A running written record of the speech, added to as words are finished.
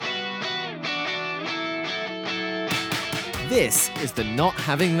This is the Not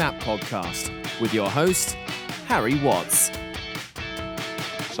Having That podcast with your host, Harry Watts.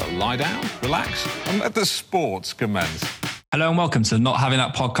 So lie down, relax, and let the sports commence. Hello and welcome to the Not Having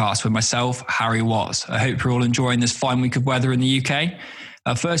That podcast with myself, Harry Watts. I hope you're all enjoying this fine week of weather in the UK.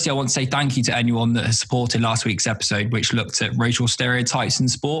 Firstly, I want to say thank you to anyone that has supported last week's episode, which looked at racial stereotypes in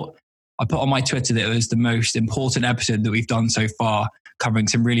sport. I put on my Twitter that it was the most important episode that we've done so far, covering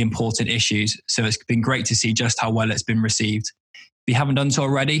some really important issues. So it's been great to see just how well it's been received. If you haven't done so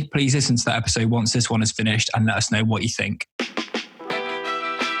already, please listen to that episode once this one is finished and let us know what you think.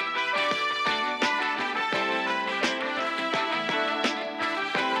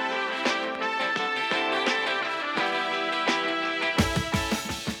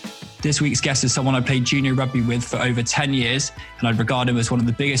 This week's guest is someone I played junior rugby with for over 10 years, and I'd regard him as one of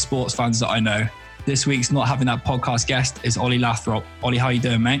the biggest sports fans that I know. This week's Not Having That podcast guest is Ollie Lathrop. Ollie, how you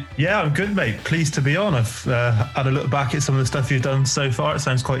doing, mate? Yeah, I'm good, mate. Pleased to be on. I've had a look back at some of the stuff you've done so far. It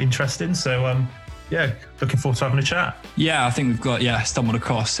sounds quite interesting. So, looking forward to having a chat. Yeah, I think we've got, stumbled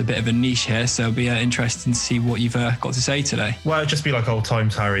across a bit of a niche here. So it'll be interesting to see what you've got to say today. Well, it'd just be like old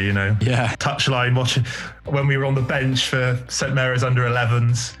times, Harry, you know. Yeah. Touchline, watching when we were on the bench for St Mary's under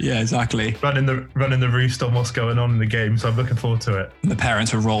 11s. Yeah, exactly. Running the roost on what's going on in the game. So I'm looking forward to it. The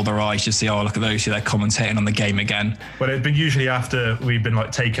parents would roll their eyes just see, oh, look at those who they're commentating on the game again. But it'd been usually after we've been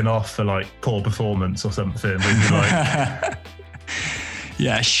taken off for poor performance or something. We'd be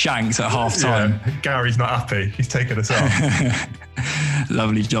yeah, shanks at half time. Yeah, Gary's not happy. He's taking us off.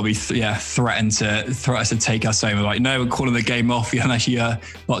 Lovely job. He threatened to take us home. We're like, no, we're calling the game off. You unless you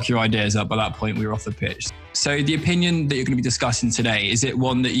lock your ideas up. By that point, we were off the pitch. So the opinion that you're going to be discussing today, is it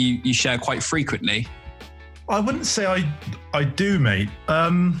one that you share quite frequently? I wouldn't say I do, mate.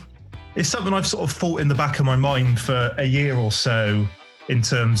 It's something I've sort of thought in the back of my mind for a year or so in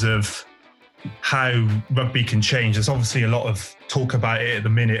terms of how rugby can change. There's obviously a lot of talk about it at the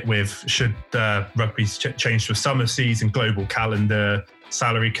minute with should rugby change to a summer season, global calendar,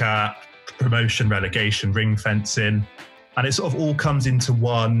 salary cap, promotion, relegation, ring fencing. And it sort of all comes into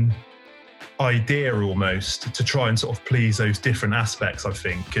one idea almost to try and sort of please those different aspects, I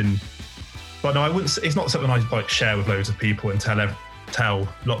think. But no, I wouldn't. It's not something I share with loads of people and tell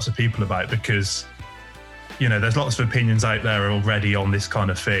lots of people about, because, you know, there's lots of opinions out there already on this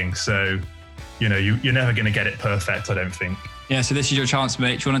kind of thing. So, you know, you're never going to get it perfect, I don't think. Yeah, so this is your chance,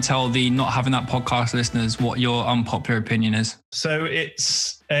 mate. Do you want to tell the Not Having That podcast listeners what your unpopular opinion is? So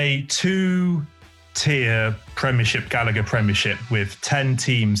it's a 2-tier Premiership, Gallagher Premiership, with 10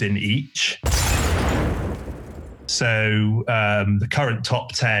 teams in each. So the current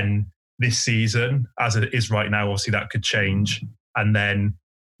top 10 this season, as it is right now, obviously that could change. And then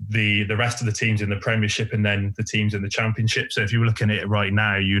the rest of the teams in the Premiership, and then the teams in the Championship. So if you were looking at it right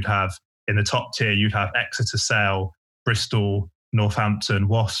now, you'd have, in the top tier, you'd have Exeter, Sale, Bristol, Northampton,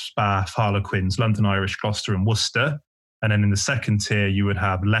 Wasps, Bath, Harlequins, London Irish, Gloucester and Worcester. And then in the second tier, you would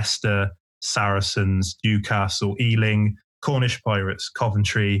have Leicester, Saracens, Newcastle, Ealing, Cornish Pirates,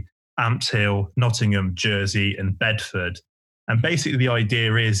 Coventry, Amps Hill, Nottingham, Jersey and Bedford. And basically the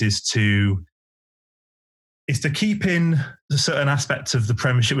idea is to keep in certain aspects of the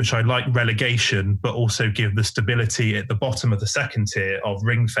Premiership, which I like, relegation, but also give the stability at the bottom of the second tier of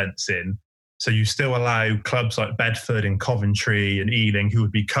ring fencing. So you still allow clubs like Bedford and Coventry and Ealing, who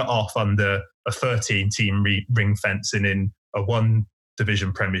would be cut off under a 13-team ring fencing in a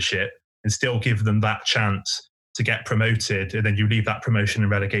one-division Premiership, and still give them that chance to get promoted. And then you leave that promotion and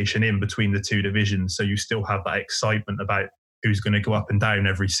relegation in between the two divisions. So you still have that excitement about who's going to go up and down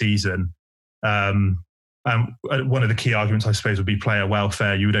every season. And one of the key arguments, I suppose, would be player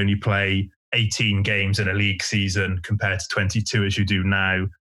welfare. You would only play 18 games in a league season compared to 22 as you do now.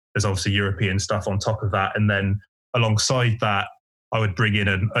 There's obviously European stuff on top of that. And then alongside that, I would bring in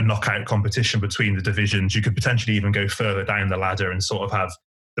a knockout competition between the divisions. You could potentially even go further down the ladder and sort of have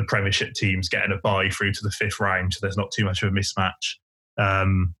the Premiership teams getting a bye through to the fifth round. So there's not too much of a mismatch. But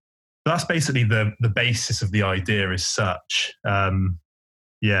that's basically the basis of the idea as such.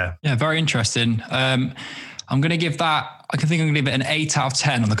 Yeah, very interesting. I'm going to give that, I think I'm going to give it an 8 out of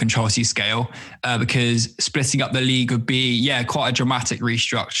 10 on the controversy scale, because splitting up the league would be, quite a dramatic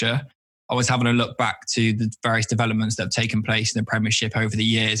restructure. I was having a look back to the various developments that have taken place in the Premiership over the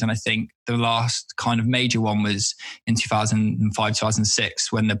years. And I think the last kind of major one was in 2005,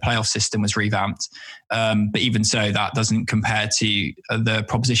 2006, when the playoff system was revamped. But even so, that doesn't compare to the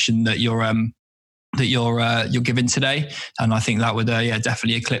proposition that you're giving today. And I think that would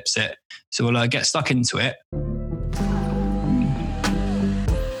definitely eclipse it. So we'll get stuck into it.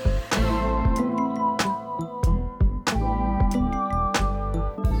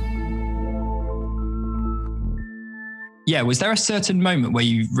 Yeah, was there a certain moment where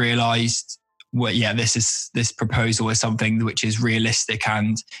you realised, well, yeah, this proposal is something which is realistic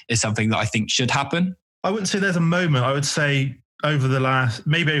and is something that I think should happen? I wouldn't say there's a moment. I would say over the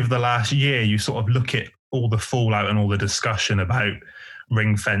last year, you sort of look at all the fallout and all the discussion about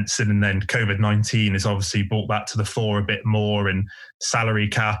ring fencing, and then COVID-19 has obviously brought that to the fore a bit more, and salary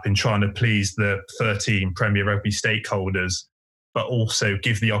cap and trying to please the 13 Premier Rugby stakeholders, but also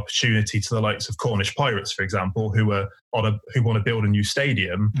give the opportunity to the likes of Cornish Pirates, for example, who want to build a new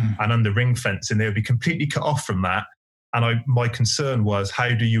stadium, and under ring fencing, they would be completely cut off from that. And my concern was, how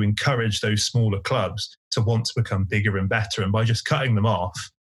do you encourage those smaller clubs to want to become bigger and better? And by just cutting them off,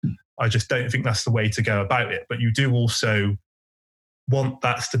 I just don't think that's the way to go about it. But you do also want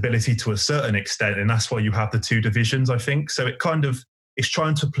that stability to a certain extent, and that's why you have the two divisions, I think. So it's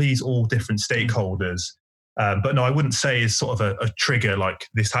trying to please all different stakeholders. But no, I wouldn't say it's sort of a trigger like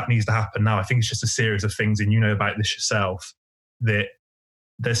this needs to happen now. I think it's just a series of things, and you know about this yourself, that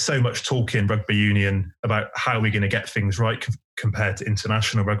there's so much talk in rugby union about how we're going to get things right compared to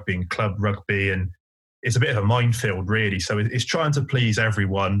international rugby and club rugby, and it's a bit of a minefield, really. So it's trying to please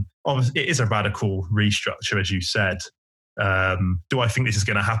everyone. Obviously, it is a radical restructure, as you said. Do I think this is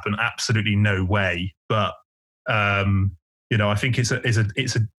going to happen? Absolutely no way. But I think it's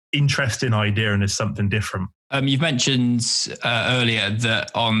an interesting idea, and it's something different. You've mentioned earlier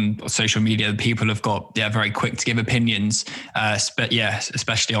that on social media, people have got very quick to give opinions, but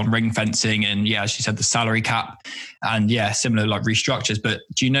especially on ring fencing and as you said, the salary cap and similar like restructures. But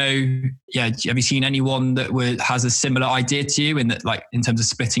do you know? Have you seen anyone that has a similar idea to you in that, like in terms of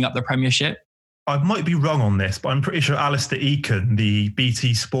splitting up the Premiership? I might be wrong on this, but I'm pretty sure Alistair Eakin, the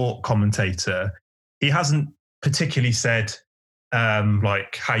BT Sport commentator, he hasn't particularly said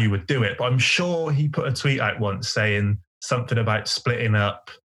like how you would do it, but I'm sure he put a tweet out once saying something about splitting up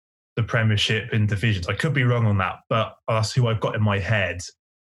the Premiership in divisions. I could be wrong on that, but that's who I've got in my head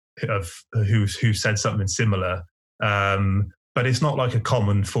of who said something similar. But it's not like a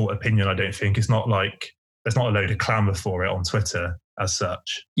common thought opinion, I don't think. It's not like there's not a load of clamour for it on Twitter as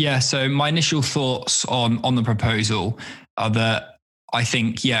such. Yeah, so my initial thoughts on the proposal are that I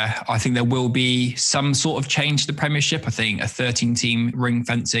think there will be some sort of change to the Premiership. I think a 13-team ring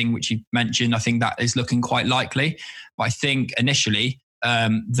fencing, which you mentioned, I think that is looking quite likely. But I think initially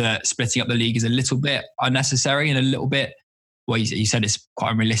that splitting up the league is a little bit unnecessary and a little bit, well, you said it's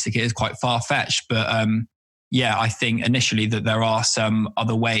quite unrealistic. It is quite far-fetched. But I think initially that there are some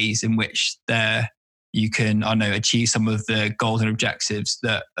other ways in which you can, achieve some of the goals and objectives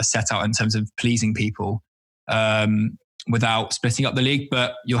that are set out in terms of pleasing people. Without splitting up the league,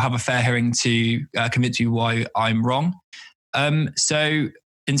 but you'll have a fair hearing to convince you why I'm wrong. So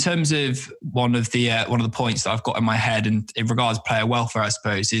in terms of one of the points that I've got in my head, and in regards to player welfare, I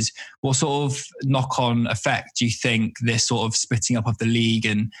suppose, is what sort of knock-on effect do you think this sort of splitting up of the league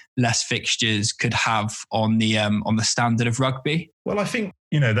and less fixtures could have on the standard of rugby? Well, I think,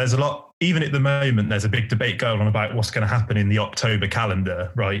 there's a lot, even at the moment, there's a big debate going on about what's going to happen in the October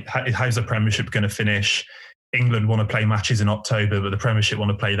calendar, right? How's the Premiership going to finish? England want to play matches in October, but the Premiership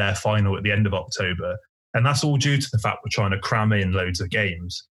want to play their final at the end of October. And that's all due to the fact we're trying to cram in loads of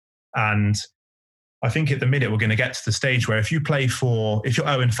games. And I think at the minute we're going to get to the stage where if you're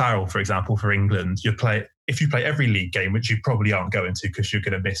Owen Farrell, for example, for England, if you play every league game, which you probably aren't going to because you're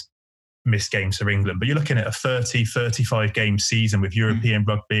going to miss games for England, but you're looking at a 30, 35 game season with European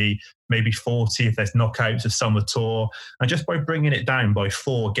rugby, maybe 40 if there's knockouts, a summer tour. And just by bringing it down by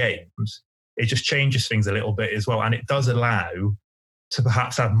 4 games, it just changes things a little bit as well. And it does allow to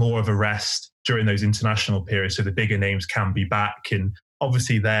perhaps have more of a rest during those international periods so the bigger names can be back. And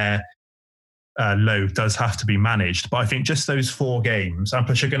obviously their load does have to be managed. But I think just those 4 games, and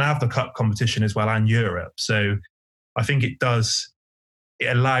plus you're going to have the cup competition as well and Europe. So I think it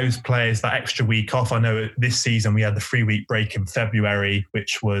allows players that extra week off. I know this season we had the 3-week break in February,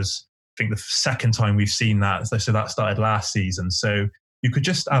 which was, I think, the second time we've seen that. So that started last season. So you could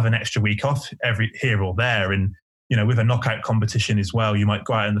just have an extra week off every here or there. And, with a knockout competition as well, you might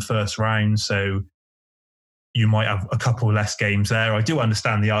go out in the first round. So you might have a couple less games there. I do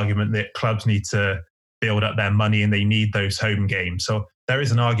understand the argument that clubs need to build up their money and they need those home games. So there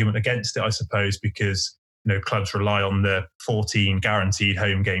is an argument against it, I suppose, because, clubs rely on the 14 guaranteed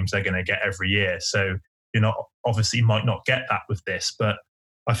home games they're going to get every year. So obviously might not get that with this, but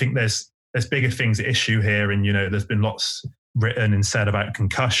I think there's bigger things at issue here. And, there's been lots written and said about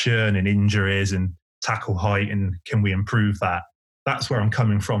concussion and injuries and tackle height, and can we improve that? That's where I'm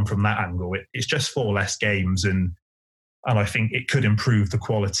coming from that angle. It's just 4 less games, and I think it could improve the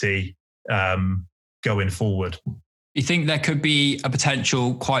quality going forward. You think there could be a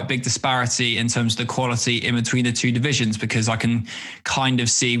potential quite big disparity in terms of the quality in between the two divisions? Because I can kind of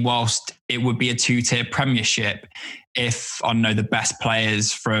see, whilst it would be a two-tier Premiership, if, I don't know, the best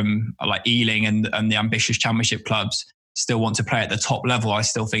players from like Ealing and the ambitious Championship clubs still want to play at the top level, I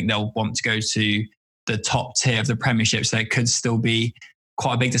still think they'll want to go to the top tier of the Premiership. So it could still be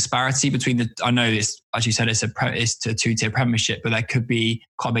quite a big disparity between the, I know it's, as you said, it's a two-tier Premiership, but there could be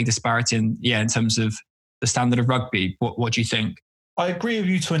quite a big disparity in terms of the standard of rugby. What do you think? I agree with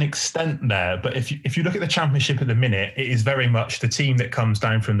you to an extent there, but if you look at the Championship at the minute, it is very much the team that comes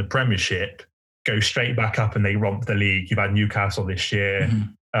down from the Premiership goes straight back up and they romp the league. You've had Newcastle this year.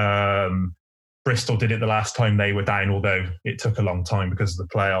 Mm-hmm. Bristol did it the last time they were down, although it took a long time because of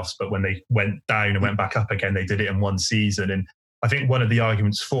the playoffs. But when they went down and went back up again, they did it in one season. And I think one of the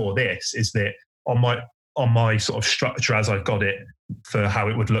arguments for this is that on my sort of structure as I've got it for how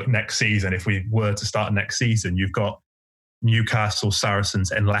it would look next season, if we were to start next season, you've got Newcastle, Saracens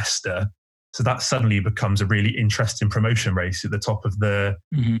and Leicester. So that suddenly becomes a really interesting promotion race at the top of the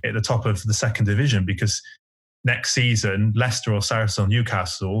second division, because next season, Leicester or Saracens or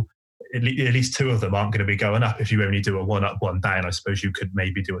Newcastle, at least two of them aren't going to be going up. If you only do a 1 up, 1 down, I suppose you could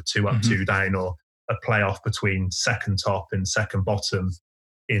maybe do a 2 up, 2 down, or a playoff between second top and second bottom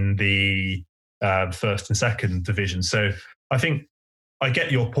in the first and second division. So I think I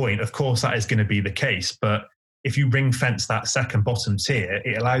get your point. Of course, that is going to be the case. But if you ring fence that second bottom tier,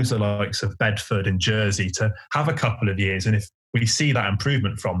 it allows the likes of Bedford and Jersey to have a couple of years. And if we see that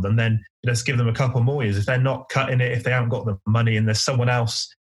improvement from them, then let's give them a couple more years. If they're not cutting it, if they haven't got the money and there's someone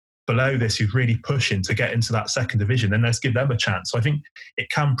else below this who's really pushing to get into that second division, then let's give them a chance. So I think it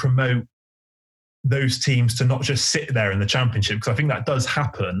can promote those teams to not just sit there in the Championship, because I think that does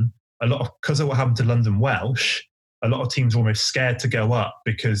happen a lot because of what happened to London Welsh. A lot of teams are almost scared to go up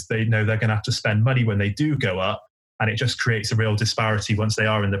because they know they're going to have to spend money when they do go up, and it just creates a real disparity once they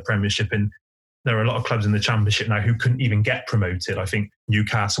are in the Premiership. And there are a lot of clubs in the Championship now who couldn't even get promoted. I think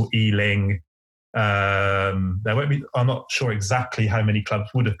Newcastle, Ealing, there won't be, I'm not sure exactly how many clubs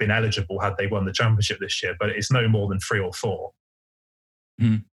would have been eligible had they won the Championship this year, but it's no more than 3 or 4.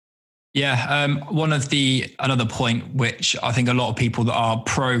 Yeah, another point which I think a lot of people that are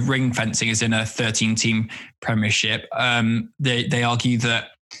pro ring fencing is in a 13-team Premiership. They argue that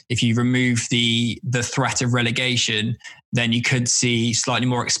if you remove the threat of relegation, then you could see slightly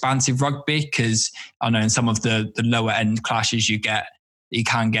more expansive rugby, because I know in some of the lower end clashes you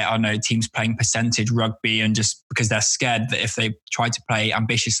can get, I know, teams playing percentage rugby, and just because they're scared that if they try to play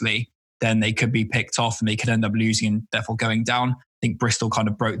ambitiously, then they could be picked off and they could end up losing and therefore going down. I think Bristol kind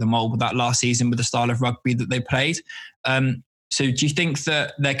of broke the mold with that last season with the style of rugby that they played. So do you think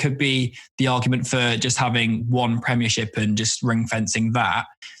that there could be the argument for just having one Premiership and just ring fencing that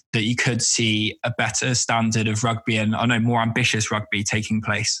you could see a better standard of rugby and, I know, more ambitious rugby taking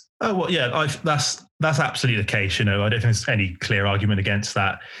place? Oh, well, yeah, that's absolutely the case. I don't think there's any clear argument against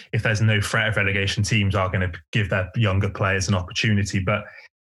that. If there's no threat of relegation, teams are going to give their younger players an opportunity. But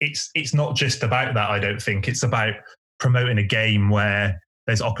it's not just about that, I don't think. It's about promoting a game where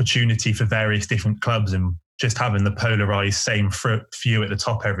there's opportunity for various different clubs, and just having the polarised same few at the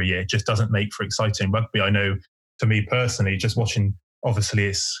top every year just doesn't make for exciting rugby. I know, for me personally, just watching, obviously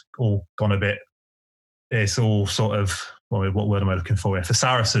it's all gone a bit, it's all sort of, what word am I looking for here? For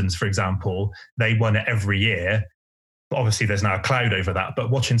Saracens, for example, they won it every year. But obviously there's now a cloud over that, but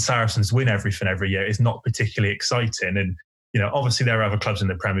watching Saracens win everything every year is not particularly exciting. And, obviously there are other clubs in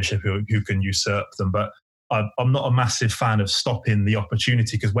the Premiership who can usurp them, but I'm not a massive fan of stopping the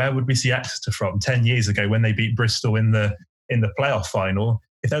opportunity, because where would we see Exeter from 10 years ago when they beat Bristol in the playoff final?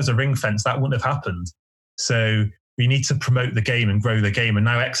 If there was a ring fence, that wouldn't have happened. So we need to promote the game and grow the game. And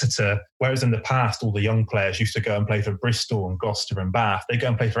now Exeter, whereas in the past all the young players used to go and play for Bristol and Gloucester and Bath, they go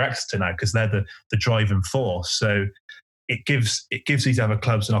and play for Exeter now because they're the driving force. So it gives these other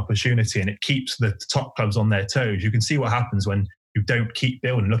clubs an opportunity, and it keeps the top clubs on their toes. You can see what happens when you don't keep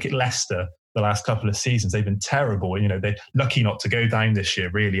building. Look at Leicester. The last couple of seasons, they've been terrible. They're lucky not to go down this year,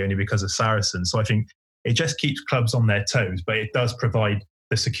 really, only because of Saracens. So I think it just keeps clubs on their toes, but it does provide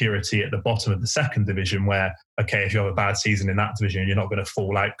the security at the bottom of the second division where, okay, if you have a bad season in that division, you're not going to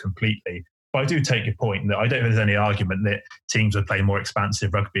fall out completely. But I do take your point that I don't think there's any argument that teams would play more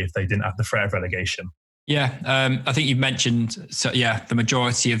expansive rugby if they didn't have the threat of relegation. Yeah, I think you've mentioned, the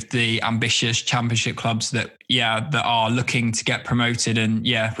majority of the ambitious Championship clubs that are looking to get promoted, and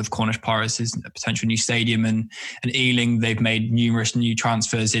with Cornish Pirates is a potential new stadium, and Ealing, they've made numerous new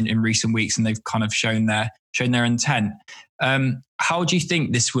transfers in recent weeks, and they've kind of shown their intent. How do you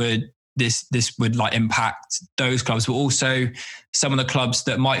think this would this would like impact those clubs, but also some of the clubs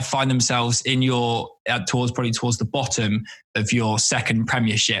that might find themselves in towards the bottom of your second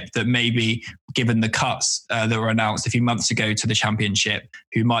Premiership, that maybe, given the cuts that were announced a few months ago to the Championship,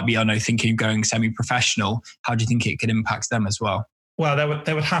 who might be, thinking of going semi-professional. How do you think it could impact them as well? Well,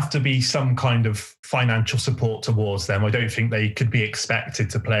 there would have to be some kind of financial support towards them. I don't think they could be expected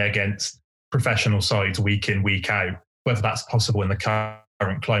to play against professional sides week in, week out. Whether that's possible in the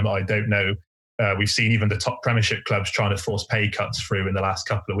current climate, I don't know. We've seen even the top Premiership clubs trying to force pay cuts through in the last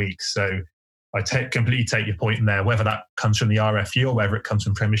couple of weeks. So I completely take your point in there. Whether that comes from the RFU or whether it comes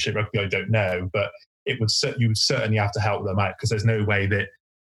from Premiership Rugby, I don't know. But you would certainly have to help them out, because there's no way that,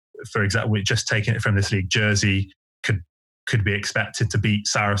 for example, we're just taking it from this league, Jersey could be expected to beat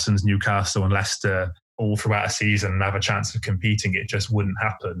Saracens, Newcastle and Leicester all throughout a season and have a chance of competing. It just wouldn't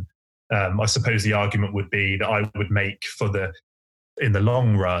happen. I suppose the argument would be that I would make in the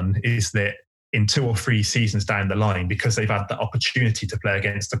long run is that in 2 or 3 seasons down the line, because they've had the opportunity to play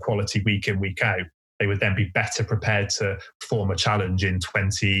against the quality week in, week out, they would then be better prepared to form a challenge in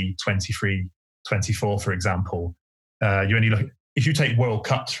 2023, 24, for example. You only look, if you take World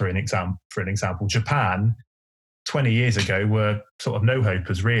Cups for an example, Japan 20 years ago were sort of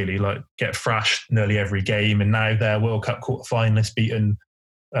no-hopers, really, like get thrashed nearly every game, and now they're World Cup quarter-finalists, beaten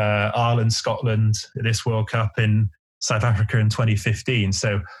Ireland, Scotland at this World Cup, in South Africa in 2015.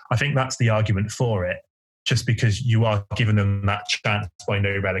 So I think that's the argument for it, just because you are giving them that chance by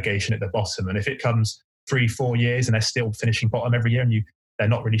no relegation at the bottom. And if it comes 3-4 years and they're still finishing bottom every year, and they're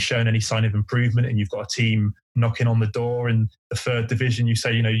not really showing any sign of improvement, and you've got a team knocking on the door in the 3rd division, you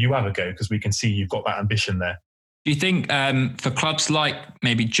say, you have a go, because we can see you've got that ambition there. Do you think for clubs like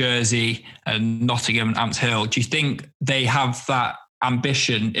maybe Jersey and Nottingham and Ants Hill, do you think they have that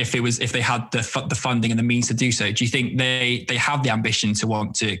ambition if they had the funding and the means to do so? Do you think they have the ambition to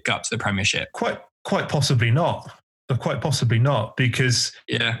want to go up to the Premiership? Quite possibly not. Quite possibly not, because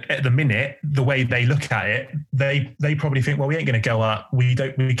at the minute, the way they look at it, they probably think, well, we ain't going to go up. We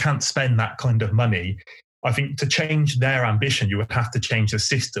can't spend that kind of money. I think to change their ambition, you would have to change the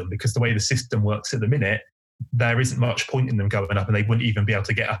system, because the way the system works at the minute, there isn't much point in them going up, and they wouldn't even be able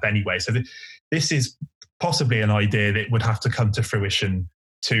to get up anyway. So this is possibly an idea that would have to come to fruition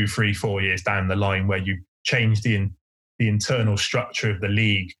 2, 3, 4 years down the line, where you change the internal structure of the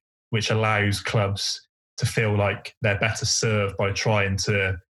league, which allows clubs to feel like they're better served by trying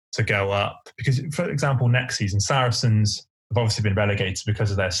to go up. Because, for example, next season, Saracens have obviously been relegated because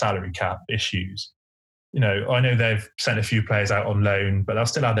of their salary cap issues. I know they've sent a few players out on loan, but they'll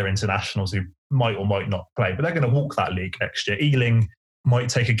still have their internationals who might or might not play. But they're going to walk that league next year. Ealing might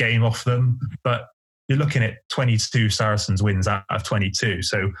take a game off them, but you're looking at 22 Saracens wins out of 22.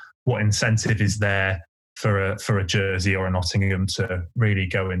 So what incentive is there for a Jersey or a Nottingham to really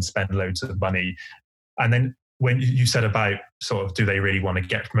go and spend loads of money? And then when you said about sort of, do they really want to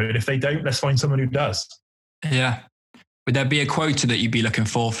get promoted? If they don't, let's find someone who does. Yeah. Would there be a quota that you'd be looking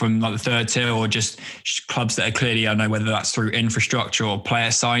for from like the 3rd tier, or just clubs that are clearly, I don't know whether that's through infrastructure or player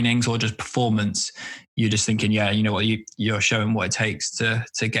signings or just performance, you're just thinking, you're showing what it takes to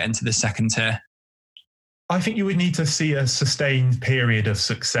get into the 2nd tier? I think you would need to see a sustained period of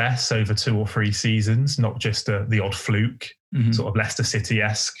success over 2 or 3 seasons, not just the odd fluke, sort of Leicester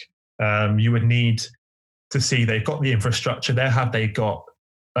City-esque. You would need to see they've got the infrastructure there. Have they got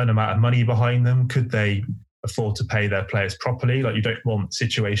an amount of money behind them? Could they afford to pay their players properly? Like, you don't want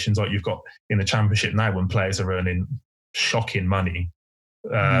situations like you've got in the Championship now, when players are earning shocking money.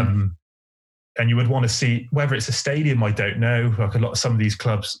 And you would want to see, whether it's a stadium, I don't know. Like some of these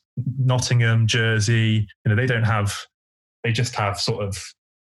clubs, Nottingham, Jersey, they just have sort of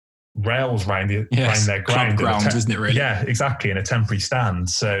rails around their ground. Ground, isn't it really? Yeah, exactly, in a temporary stand.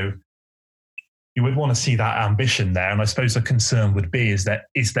 So you would want to see that ambition there. And I suppose the concern would be, is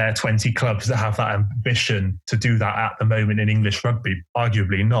there 20 clubs that have that ambition to do that at the moment in English rugby?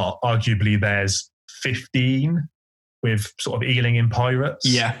 Arguably not. Arguably there's 15 with sort of Ealing in Pirates.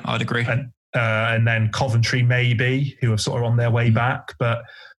 Yeah, I'd agree. And then Coventry maybe, who are sort of on their way back. But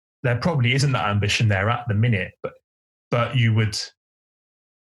there probably isn't that ambition there at the minute. But you would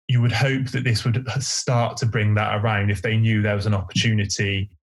hope that this would start to bring that around if they knew there was an opportunity.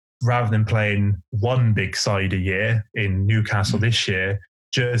 Rather than playing one big side a year in Newcastle this year,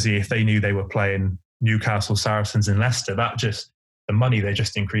 Jersey, if they knew they were playing Newcastle, Saracens and Leicester, the money they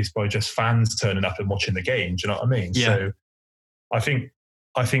just increased by just fans turning up and watching the game. Do you know what I mean? Yeah. So I think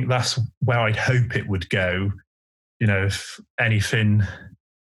that's where I'd hope it would go. If anything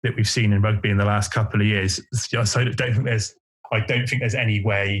that we've seen in rugby in the last couple of years, I don't think there's any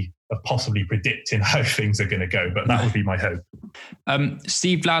way of possibly predicting how things are going to go, but that would be my hope.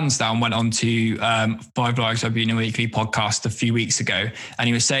 Steve Lansdown went on to Five Lives Rugby in a Weekly podcast a few weeks ago, and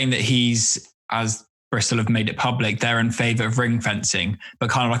he was saying that he's, as Bristol have made it public, they're in favour of ring fencing, but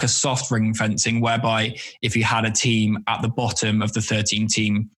kind of like a soft ring fencing, whereby if you had a team at the bottom of the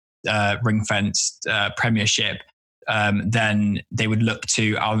 13-team ring fenced Premiership, then they would look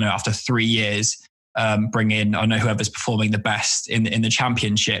to, I don't know, after 3 years, bring in, I don't know, whoever's performing the best in the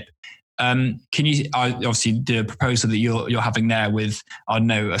Championship. Can you, obviously the proposal that you're having there with, I don't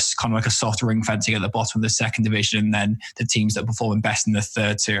know, a kind of like a soft ring fencing at the bottom of the second division, and then the teams that are performing best in the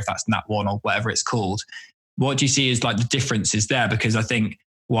third tier, if that's Nat 1 or whatever it's called. What do you see as like the differences there? Because I think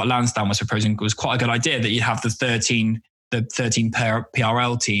what Lansdown was proposing was quite a good idea, that you'd have the 13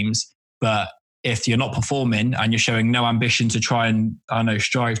 PRL teams, but if you're not performing and you're showing no ambition to try and, I don't know,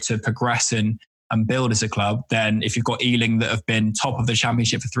 strive to progress and build as a club, then if you've got Ealing that have been top of the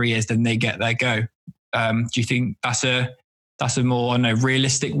Championship for 3 years, then they get their go. Do you think that's a more, I don't know,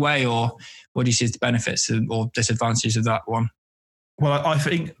 realistic way, or what do you see as the benefits or disadvantages of that one? Well, I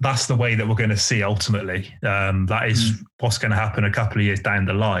think that's the way that we're going to see ultimately. That is what's going to happen a couple of years down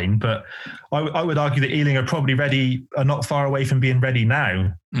the line. But I would argue that Ealing are not far away from being ready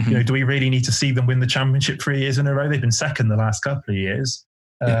now. You know, do we really need to see them win the Championship 3 years in a row? They've been second the last couple of years.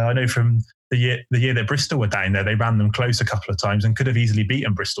 I know from the year that Bristol were down there, they ran them close a couple of times and could have easily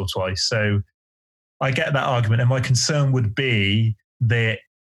beaten Bristol twice. So I get that argument. And my concern would be that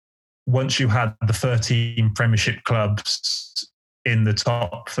once you had the 13 Premiership clubs in the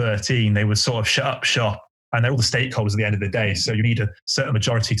top 13, they would sort of shut up shop, and they're all the stakeholders at the end of the day. So you need a certain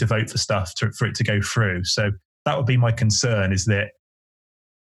majority to vote for stuff for it to go through. So that would be my concern, is that,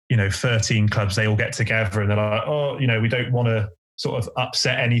 you know, 13 clubs, they all get together and they're like, oh, you know, we don't want to sort of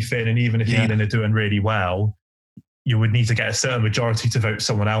upset anything. And even if Ealing are doing really well, you would need to get a certain majority to vote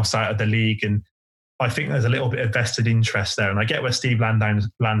someone else out of the league. And I think there's a little bit of vested interest there. And I get where Steve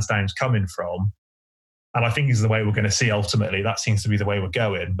Lansdown's coming from. And I think is the way we're going to see ultimately. That seems to be the way we're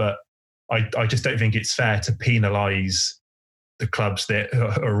going. But I just don't think it's fair to penalise the clubs that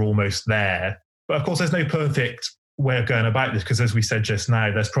are almost there. But of course, there's no perfect way of going about this, because as we said just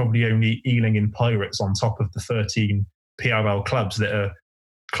now, there's probably only Ealing and Pirates on top of the 13 PRL clubs that are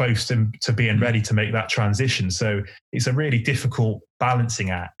close to being ready to make that transition. So it's a really difficult balancing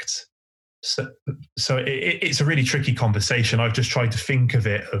act. So it's a really tricky conversation. I've just tried to think of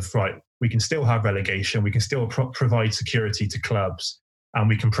it of, right, we can still have relegation, we can still provide security to clubs, and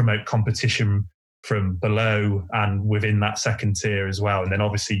we can promote competition from below and within that second tier as well. And then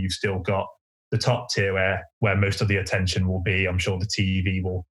obviously you've still got the top tier where most of the attention will be. I'm sure the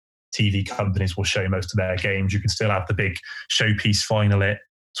TV companies will show most of their games. You can still have the big showpiece final at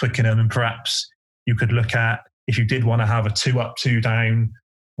Twickenham, and perhaps you could look at, if you did want to have a 2 up, 2 down,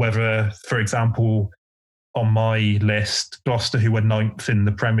 whether, for example, on my list, Gloucester, who were 9th in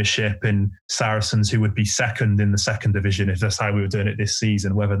the Premiership, and Saracens, who would be 2nd in the second division, if that's how we were doing it this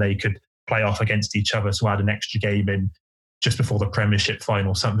season, whether they could play off against each other to add an extra game in just before the Premiership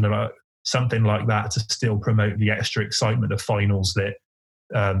final, something like that, to still promote the extra excitement of finals that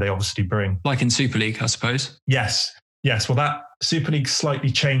they obviously bring. Like in Super League, I suppose. Yes. Well, that Super League slightly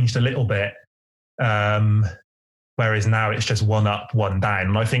changed a little bit. Whereas now it's just 1 up, 1 down.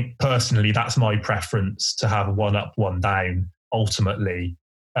 And I think personally, that's my preference, to have 1 up, 1 down ultimately.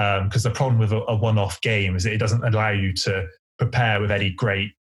 Because the problem with a one-off game is that it doesn't allow you to prepare with any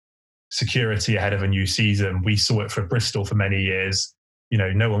great security ahead of a new season. We saw it for Bristol for many years. You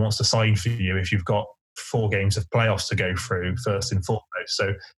know, no one wants to sign for you if you've got 4 games of playoffs to go through, first and foremost.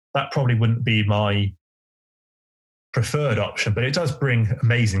 So that probably wouldn't be my preferred option, but it does bring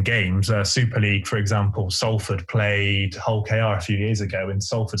amazing games. Super League, for example, Salford played Hull KR a few years ago, and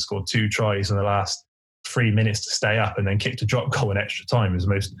Salford scored 2 tries in the last 3 minutes to stay up and then kicked a drop goal in extra time. It was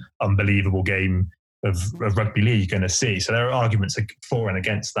the most unbelievable game of rugby league you're going to see. So there are arguments for and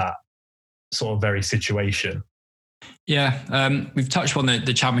against that sort of very situation. Yeah, we've touched on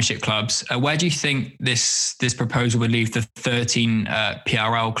the Championship clubs. Where do you think this proposal would leave the 13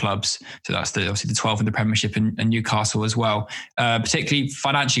 PRL clubs? So that's obviously the 12 in the Premiership and Newcastle as well, particularly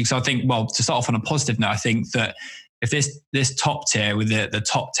financially. So I think, well, to start off on a positive note, I think that if this top tier with the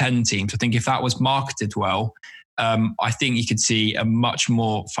top 10 teams, I think if that was marketed well, I think you could see a much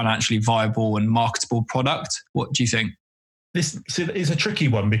more financially viable and marketable product. What do you think? This is a tricky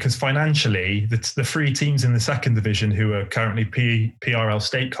one, because financially, the 3 teams in the second division who are currently PRL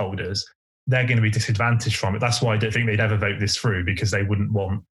stakeholders, they're going to be disadvantaged from it. That's why I don't think they'd ever vote this through, because they wouldn't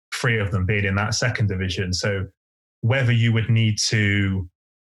want 3 of them being in that second division. So whether you would need to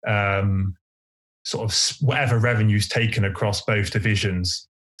sort of whatever revenue's taken across both divisions,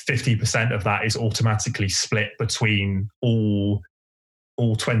 50% of that is automatically split between all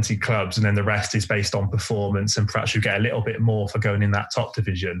 20 clubs, and then the rest is based on performance, and perhaps you get a little bit more for going in that top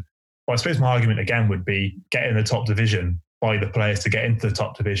division. But I suppose my argument again would be get in the top division, buy the players to get into the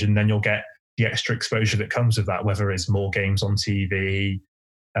top division, then you'll get the extra exposure that comes with that, whether it's more games on TV,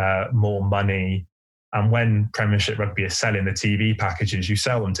 more money. And when Premiership Rugby is selling the TV packages, you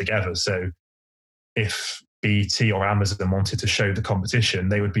sell them together. So if BT or Amazon wanted to show the competition,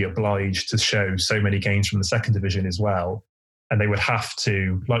 they would be obliged to show so many games from the second division as well. And they would have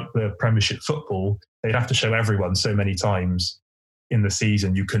to, like the Premiership football, they'd have to show everyone so many times in the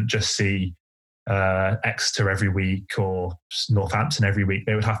season. You couldn't just see Exeter every week or Northampton every week.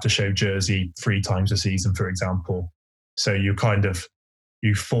 They would have to show Jersey 3 times a season, for example. So you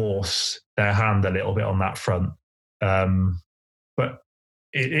force their hand a little bit on that front. But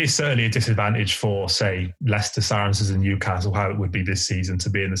it is certainly a disadvantage for, say, Leicester, Saracens and Newcastle, how it would be this season to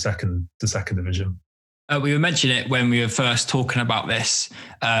be in the second division. We were mentioning it when we were first talking about this,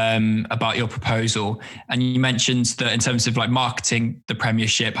 about your proposal. And you mentioned that in terms of like marketing the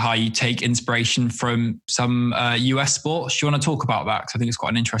Premiership, how you take inspiration from some US sports. Do you want to talk about that? Because I think it's quite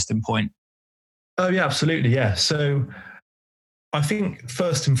an interesting point. Oh, yeah, absolutely. Yeah. So I think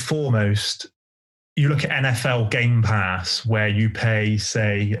first and foremost, you look at NFL Game Pass, where you pay,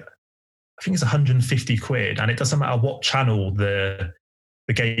 say, I think it's 150 quid, and it doesn't matter what channel the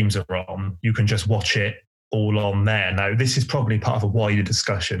games are on, you can just watch it all on there. Now, this is probably part of a wider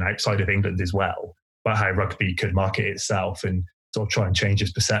discussion outside of England as well, about how rugby could market itself and sort of try and change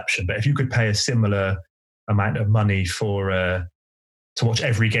its perception. But if you could pay a similar amount of money to watch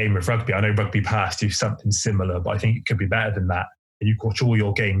every game of rugby, I know Rugby Pass do something similar, but I think it could be better than that. And you can watch all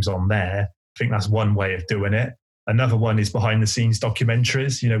your games on there. I think that's one way of doing it. Another one is behind the scenes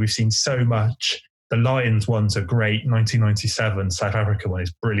documentaries. You know, we've seen so much. The Lions ones are great. 1997 South Africa one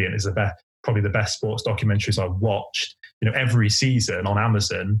is brilliant. It's probably the best sports documentaries I've watched. You know, every season on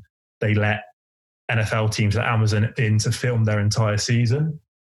Amazon, they let NFL teams at Amazon in to film their entire season.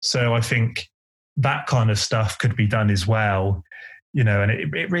 So I think that kind of stuff could be done as well. You know, and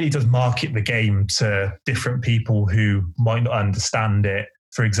it really does market the game to different people who might not understand it.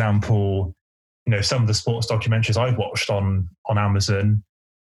 For example, you know, some of the sports documentaries I've watched on Amazon,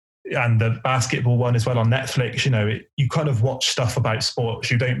 and the basketball one as well on Netflix, you know, you kind of watch stuff about sports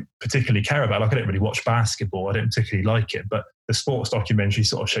you don't particularly care about. Like, I don't really watch basketball. I don't particularly like it, but the sports documentary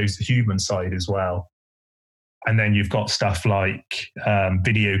sort of shows the human side as well. And then you've got stuff like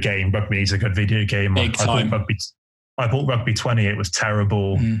video game. Rugby needs a good video game. Big time. I bought Rugby 20. It was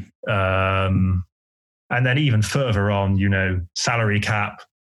terrible. And then even further on, you know, salary cap.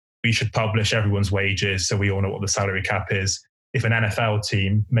 We should publish everyone's wages so we all know what the salary cap is. If an NFL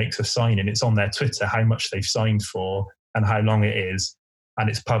team makes a signing, it's on their Twitter how much they've signed for and how long it is. And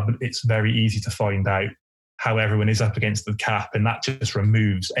it's very easy to find out how everyone is up against the cap. And that just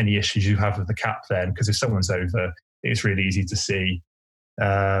removes any issues you have with the cap then, because if someone's over, it's really easy to see.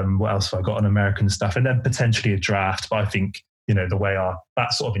 What else have I got on American stuff? And then potentially a draft. But I think, you know, the way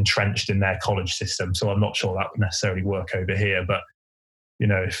that's sort of entrenched in their college system. So I'm not sure that would necessarily work over here. But you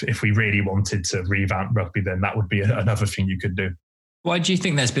know, if we really wanted to revamp rugby, then that would be another thing you could do. Why do you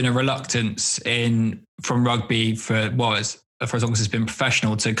think there's been a reluctance from rugby for as long as it's been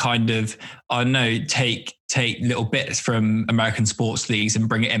professional to kind of, I don't know, take little bits from American sports leagues and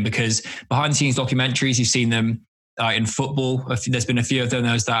bring it in? Because behind the scenes documentaries, you've seen them in football. There's been a few of them.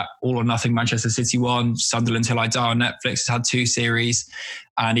 There's that All or Nothing Manchester City one, Sunderland Till I Die on Netflix has had 2 series,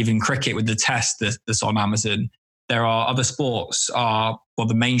 and even cricket with the Test that's on Amazon. There are other sports,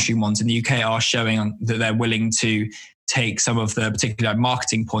 the mainstream ones in the UK are showing that they're willing to take some of the particular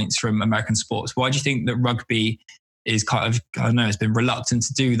marketing points from American sports. Why do you think that rugby is kind of, I don't know, it's been reluctant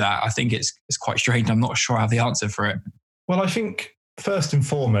to do that? I think it's quite strange. I'm not sure I have the answer for it. Well, I think first and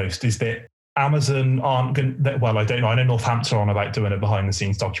foremost is that Amazon aren't going to, well, I don't know. I know Northampton are on about doing a behind the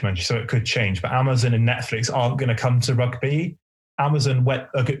scenes documentary, so it could change, but Amazon and Netflix aren't going to come to rugby. Amazon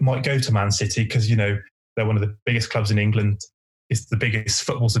might go to Man City because, you know, they're one of the biggest clubs in England.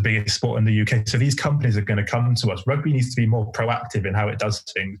 Football's the biggest sport in the UK. So these companies are going to come to us. Rugby needs to be more proactive in how it does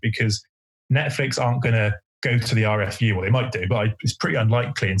things, because Netflix aren't going to go to the RFU. Well, they might do, but it's pretty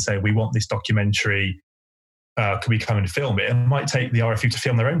unlikely, and say, we want this documentary. Can we come and film it? It might take the RFU to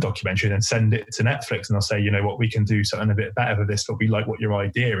film their own documentary and then send it to Netflix, and they'll say, you know what, we can do something a bit better with this, but we like what your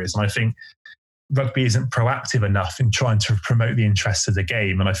idea is. And I think rugby isn't proactive enough in trying to promote the interests of the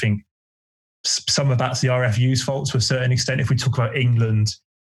game. And I think some of that's the RFU's fault to a certain extent. If we talk about England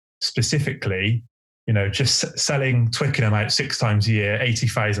specifically, you know, just selling Twickenham out 6 times a year,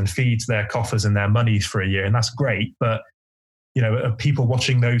 80,000 feeds their coffers and their monies for a year, and that's great. But are people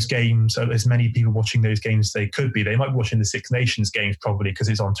watching those games? Are as many people watching those games as they could be? They might be watching the Six Nations games probably because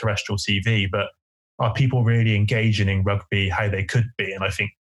it's on terrestrial TV, but are people really engaging in rugby how they could be? And I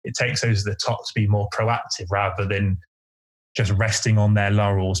think it takes those at the top to be more proactive rather than just resting on their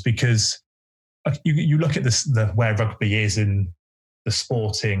laurels, because you look at where rugby is in the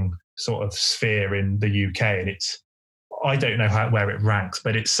sporting sort of sphere in the UK, and I don't know where it ranks,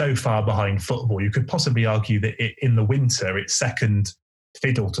 but it's so far behind football. You could possibly argue that in the winter, it's second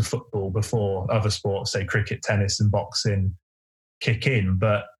fiddle to football before other sports, say cricket, tennis and boxing, kick in.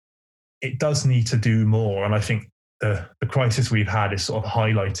 But it does need to do more. And I think the crisis we've had has sort of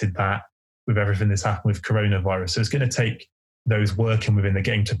highlighted that with everything that's happened with coronavirus. So it's going to take those working within the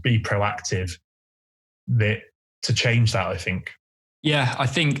game to be proactive to change that, I think. Yeah, I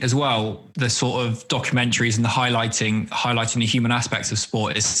think as well, the sort of documentaries and the highlighting the human aspects of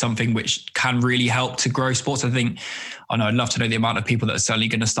sport is something which can really help to grow sports. I'd love to know the amount of people that are suddenly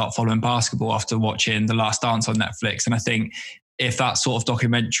going to start following basketball after watching The Last Dance on Netflix. And I think if that sort of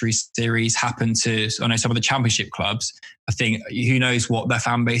documentary series happened to, I know some of the championship clubs, I think who knows what their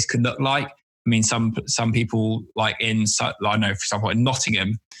fan base could look like. I mean, some people like I know, for example, in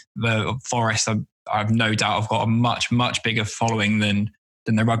Nottingham, the Forest, I have no doubt have got a much, much bigger following than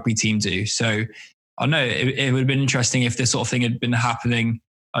the rugby team do. So I know it would have been interesting if this sort of thing had been happening,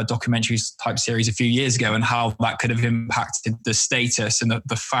 a documentary type series a few years ago, and how that could have impacted the status and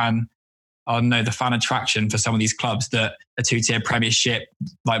the fan attraction for some of these clubs that a two-tier Premiership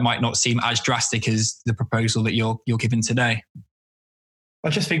might not seem as drastic as the proposal that you're giving today. I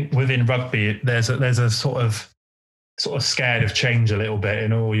just think within rugby, there's a sort of scared of change a little bit,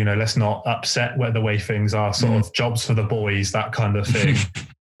 and let's not upset the way things are, sort of jobs for the boys, that kind of thing.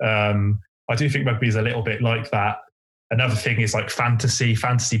 I do think rugby is a little bit like that. Another thing is like fantasy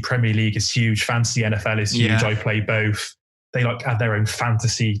Premier League is huge, fantasy NFL is huge. I play both. They have their own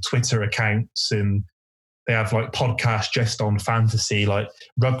fantasy Twitter accounts, and they have podcasts just on fantasy. Like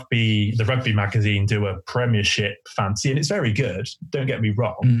rugby, the Rugby magazine do a Premiership fantasy, and it's very good. Don't get me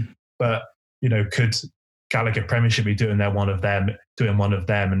wrong, but could Gallagher Premiership be doing one of them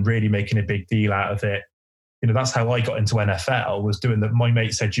and really making a big deal out of it? That's how I got into NFL, was doing that. My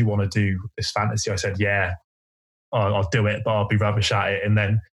mate said, "Do you want to do this fantasy?" I said, "Yeah, I'll do it, but I'll be rubbish at it." And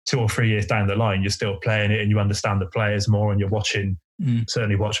then 2 or 3 years down the line, you're still playing it and you understand the players more, and you're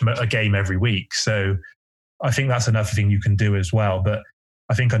certainly watch a game every week. So I think that's another thing you can do as well. But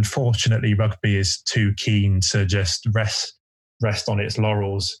I think unfortunately rugby is too keen to just rest on its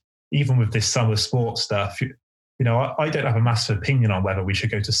laurels. Even with this summer sports stuff, I don't have a massive opinion on whether we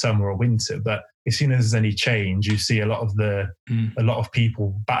should go to summer or winter, but as soon as there's any change, you see a lot of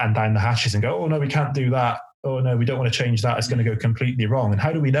people batten down the hatches and go, "Oh no, we can't do that. Oh no, we don't want to change that. It's going to go completely wrong." And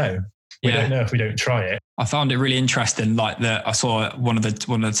how do we know? We don't know if we don't try it. I found it really interesting. I saw one of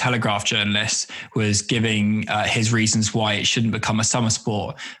the Telegraph journalists was giving his reasons why it shouldn't become a summer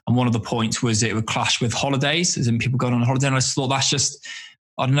sport, and one of the points was it would clash with holidays, as in people going on holiday. And I just thought that's just,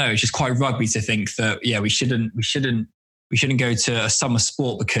 I don't know, it's just quite rugby to think that we shouldn't go to a summer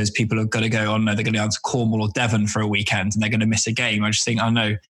sport because people are going to go on. They're going to go to Cornwall or Devon for a weekend and they're going to miss a game. I just think, I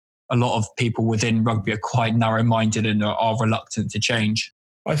know a lot of people within rugby are quite narrow-minded and are reluctant to change.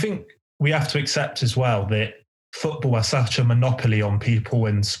 I think we have to accept as well that football has such a monopoly on people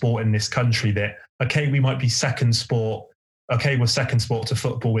and sport in this country that, okay, we might be second sport. Okay, we're second sport to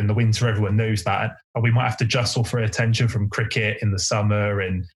football in the winter. Everyone knows that. And we might have to jostle for attention from cricket in the summer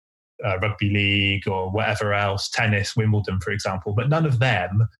and rugby league or whatever else, tennis, Wimbledon, for example. But none of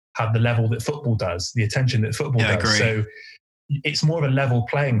them have the level that football does, the attention that football does. Agree. So it's more of a level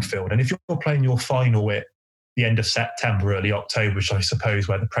playing field. And if you're playing your final at the end of September, early October, which I suppose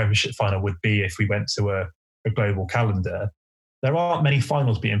where the Premiership final would be if we went to a global calendar, there aren't many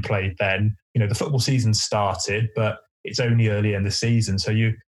finals being played then. The football season started, but it's only early in the season. So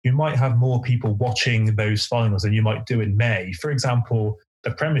you might have more people watching those finals than you might do in May. For example,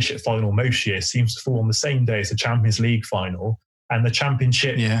 the Premiership final most years seems to fall on the same day as the Champions League final and the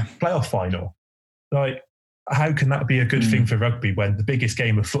Championship playoff final. How can that be a good thing for rugby when the biggest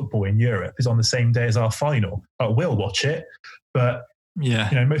game of football in Europe is on the same day as our final? We'll watch it, but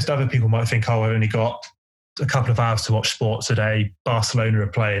most other people might think, I've only got a couple of hours to watch sport today. Barcelona are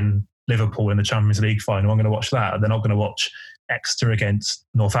playing Liverpool in the Champions League final. I'm going to watch that. And they're not going to watch Exeter against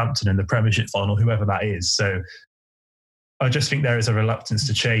Northampton in the Premiership final, whoever that is. So I just think there is a reluctance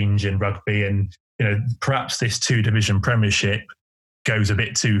to change in rugby, and perhaps this 2-division Premiership goes a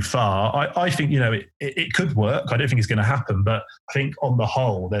bit too far. I think it could work. I don't think it's going to happen, but I think on the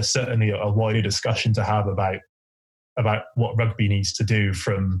whole, there's certainly a wider discussion to have about what rugby needs to do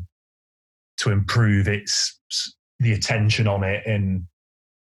to improve its the attention on it and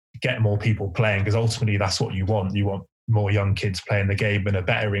get more people playing, because ultimately that's what you want. You want more young kids playing the game and a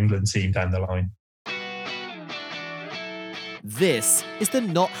better England team down the line. This is the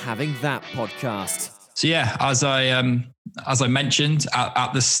Not Having That podcast. So yeah, as I mentioned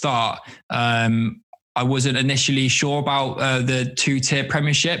at the start, I wasn't initially sure about the 2-tier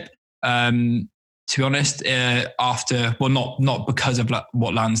Premiership. To be honest, not because of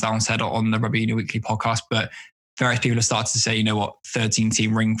what Lansdowne said on the Rugby Union Weekly podcast, but various people have started to say, you know what,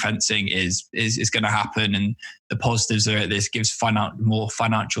 13-team ring fencing is going to happen, and the positives are this gives more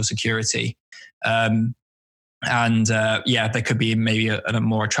financial security. There could be maybe a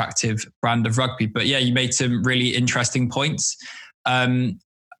more attractive brand of rugby. But yeah, you made some really interesting points.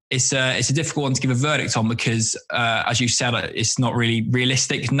 It's a difficult one to give a verdict on because, as you said, it's not really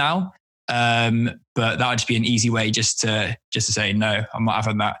realistic now. But that would just be an easy way just to say, no, I'm not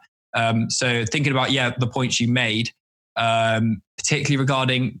having that. So thinking about, the points you made, particularly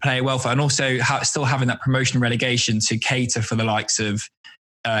regarding player welfare, and also still having that promotion and relegation to cater for the likes of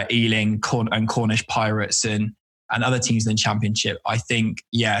Ealing and Cornish Pirates and other teams in the Championship, I think,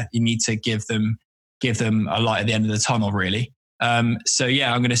 you need to give them a light at the end of the tunnel, really. I'm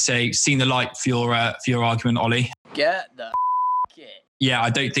going to say, seen the light for your argument, Ollie. Get the it. Yeah, I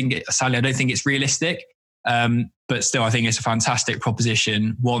don't think it's realistic. But still, I think it's a fantastic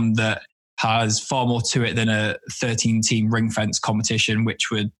proposition, one that has far more to it than a 13-team ring fence competition, which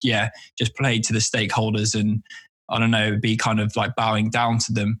would, just play to the stakeholders and, I don't know, be kind of like bowing down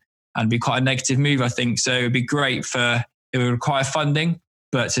to them and be quite a negative move, I think. So it'd be great it would require funding,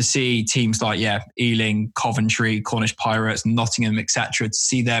 but to see teams like, Ealing, Coventry, Cornish Pirates, Nottingham, etc., to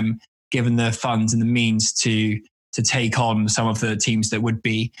see them given the funds and the means to take on some of the teams that would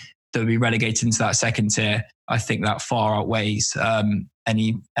be relegated into that second tier, I think that far outweighs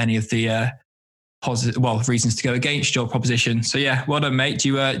any of the reasons to go against your proposition. So well done, mate. Do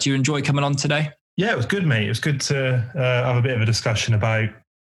you enjoy coming on today? Yeah, it was good, mate. It was good to have a bit of a discussion about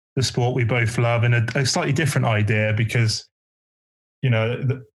the sport we both love and a slightly different idea because,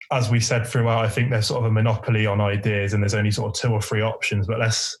 as we said throughout, I think there's sort of a monopoly on ideas and there's only sort of 2 or 3 options, but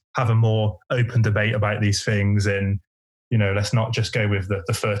let's have a more open debate about these things and, let's not just go with the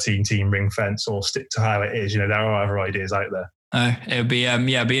 13-team ring fence or stick to how it is. There are other ideas out there. It'll be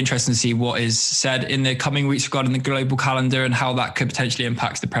it'd be interesting to see what is said in the coming weeks regarding the global calendar and how that could potentially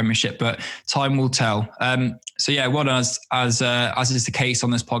impact the Premiership, but time will tell. Well done, as is the case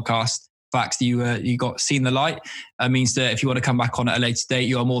on this podcast. Facts, you got seen the light. Means that if you want to come back on at a later date,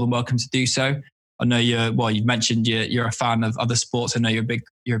 you are more than welcome to do so. I know you've mentioned you're a fan of other sports. I know you're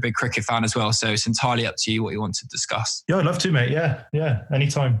a big cricket fan as well. So it's entirely up to you what you want to discuss. Yeah, I'd love to, mate. Yeah,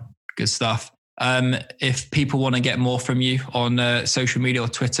 anytime. Good stuff. If people want to get more from you on social media or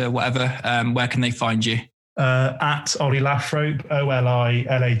Twitter, whatever, where can they find you? At Ollie Lathrope,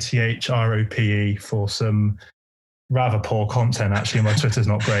 OLILATHROPE, for some rather poor content. Actually, my Twitter's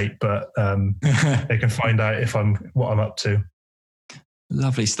not great, but they can find out what I'm up to.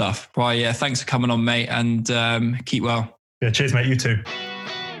 Lovely stuff. Right, thanks for coming on, mate, and keep well. Yeah, cheers, mate. You too.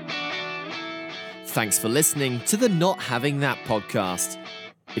 Thanks for listening to the Not Having That podcast.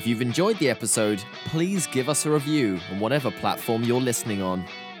 If you've enjoyed the episode, please give us a review on whatever platform you're listening on.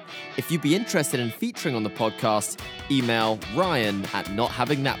 If you'd be interested in featuring on the podcast, email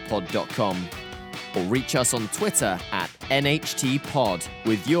ryan@nothavingthatpod.com or reach us on Twitter @NHTpod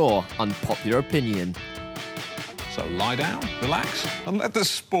with your unpopular opinion. So lie down, relax, and let the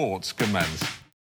sports commence.